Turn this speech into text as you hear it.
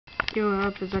Yo,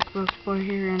 up is Xbox Boy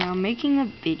here, and I'm making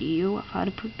a video of how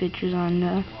to put pictures on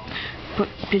your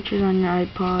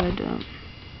iPod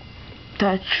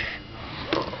Touch,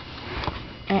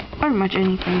 and pretty much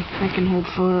anything that can hold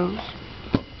photos.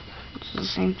 It's the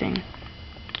same thing.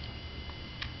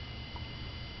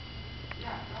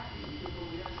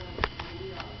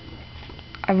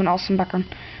 I have an awesome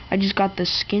background. I just got the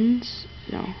skins,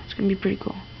 so it's gonna be pretty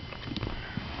cool.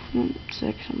 1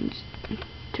 sec, someone's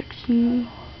texting me.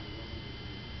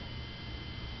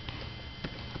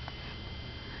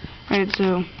 Alright,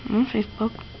 so I'm on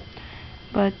Facebook,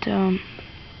 but I'm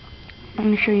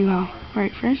gonna show you how.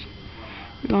 Alright, first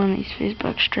we're going on these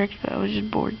Facebook extracts, but I was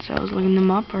just bored, so I was looking them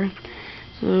up. Alright,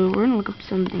 so we're gonna look up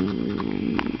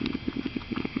something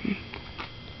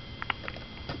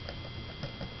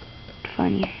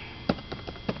funny.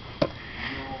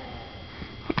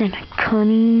 We're gonna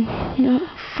funny,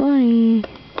 not funny,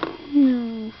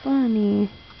 no funny.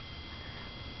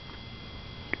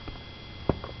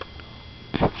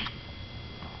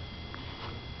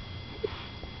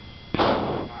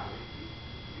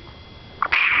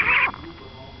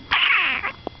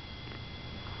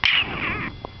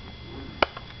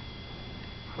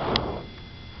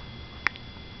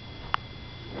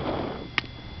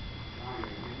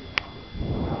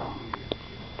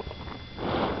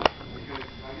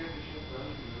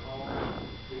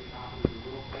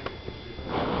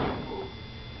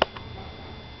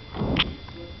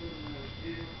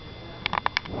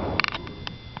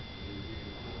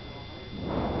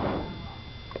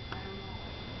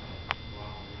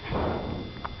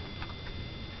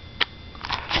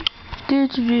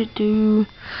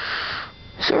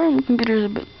 Sorry, the computer's a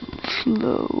bit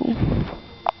slow.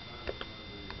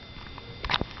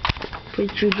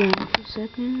 Put you down for a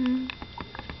second.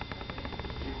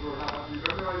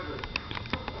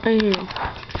 Right here.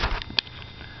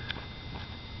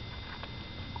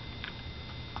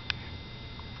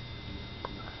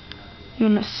 You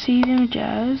wanna see them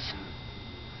jazz,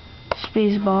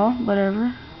 spaceball,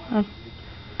 whatever.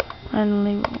 I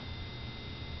label.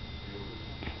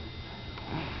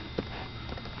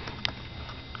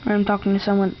 I'm talking to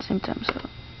someone at the same time, so.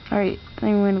 Alright,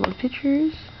 then we're gonna go to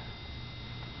pictures.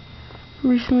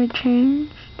 Recently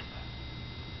changed.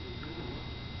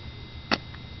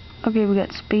 Okay, we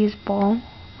got Spaceball.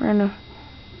 We're gonna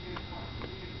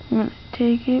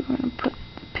take it, we're gonna put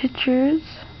the pictures.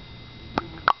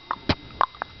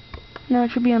 Now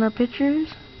it should be on our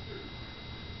pictures.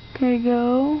 There you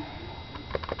go.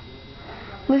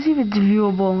 Let's see if it's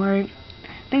viewable, alright?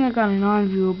 I think I got a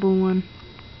non-viewable one.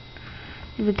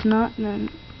 If it's not, then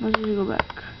let's just go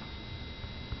back.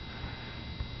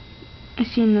 I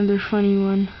see another funny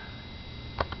one.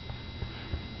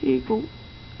 Here you go.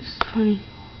 This is funny.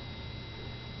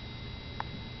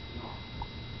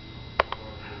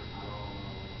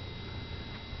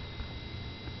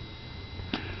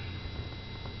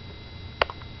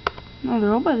 No,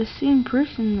 they're all by the same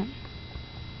person.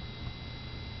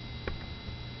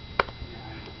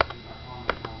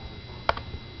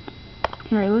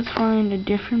 Alright, let's find a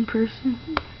different person.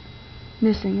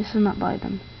 This is not by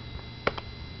them.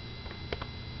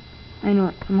 I know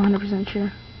it, I'm 100%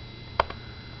 sure.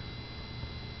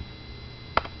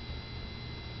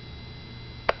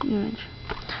 Image.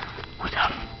 What the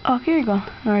f— oh, here you go.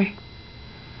 Alright.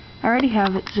 I already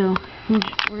have it, so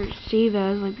we're save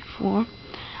as like before.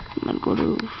 I'm gonna go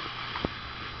to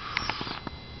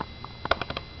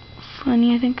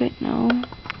funny, I think I know.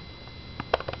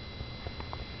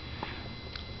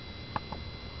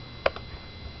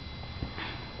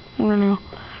 We're gonna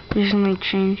recently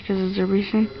change because it's a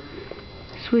recent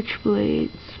switchblade.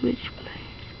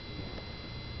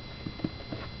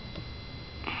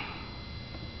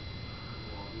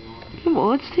 Well,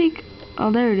 let's take,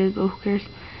 oh, there it is, but who cares?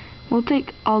 We'll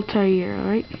take Altair,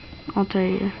 alright?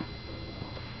 Altair.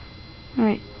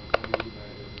 Alright.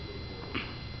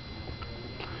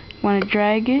 Want to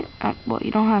drag it? Well,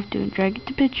 you don't have to. Drag it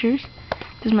to pictures.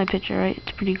 This is my picture, right?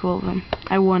 It's pretty cool of them.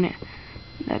 I won it.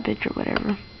 That picture,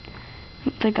 whatever.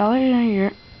 Take all it in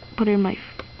here. Put it in my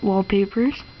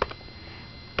wallpapers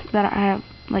that I have.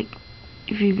 Like,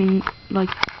 if you can, like,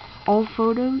 all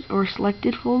photos or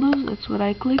selected photos. That's what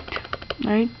I clicked.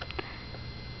 Right?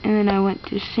 And then I went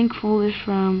to sync folders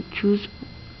from choose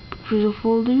a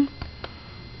folder.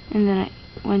 And then I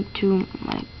went to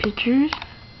my pictures.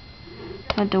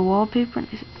 Went to wallpaper and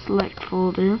I said select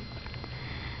folder.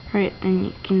 Right, then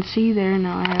you can see there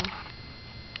now I have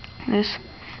this.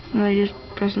 And I just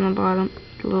press on the bottom,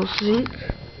 a little sync.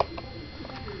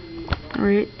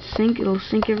 Alright, sync, it'll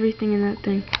sync everything in that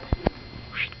thing.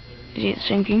 See it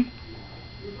syncing?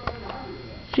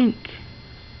 Sync.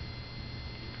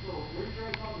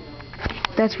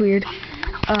 That's weird.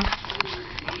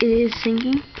 It is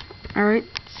syncing. Alright,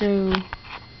 so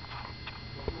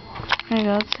there you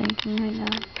go, it's syncing right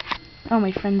now. Oh,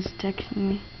 my friend's texting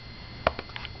me.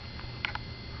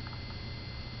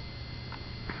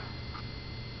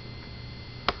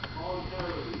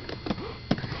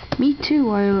 Me too,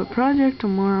 I have a project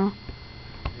tomorrow.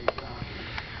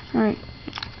 Alright.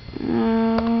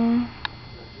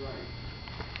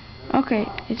 Okay,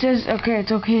 it says, okay,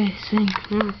 it's okay, sync.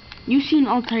 You've seen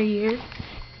Altair.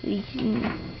 You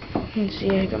can see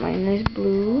I got my nice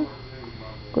blue.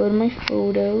 Go to my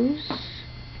photos.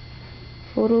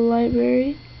 Photo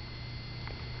library.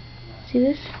 See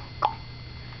this?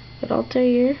 Got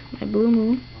Altair, my blue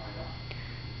moon.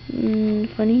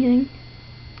 Funny thing.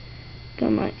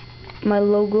 Got my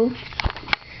logo.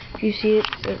 If you see it,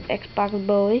 it says Xbox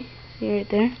Boy. See right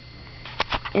there.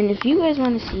 And if you guys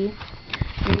want to see,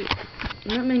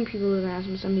 not many people have asked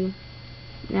me, some people.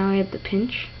 Now I have the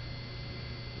pinch.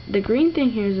 The green thing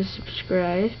here is a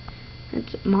subscribe.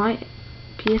 That's my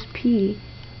PSP.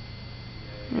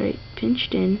 Alright,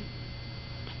 pinched in.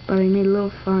 But I made a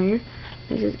little fire.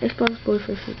 This is Xbox Boy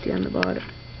 550 on the bottom.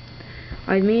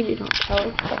 I made it on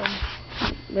color,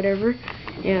 whatever.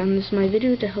 Yeah, and this is my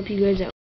video to help you guys out.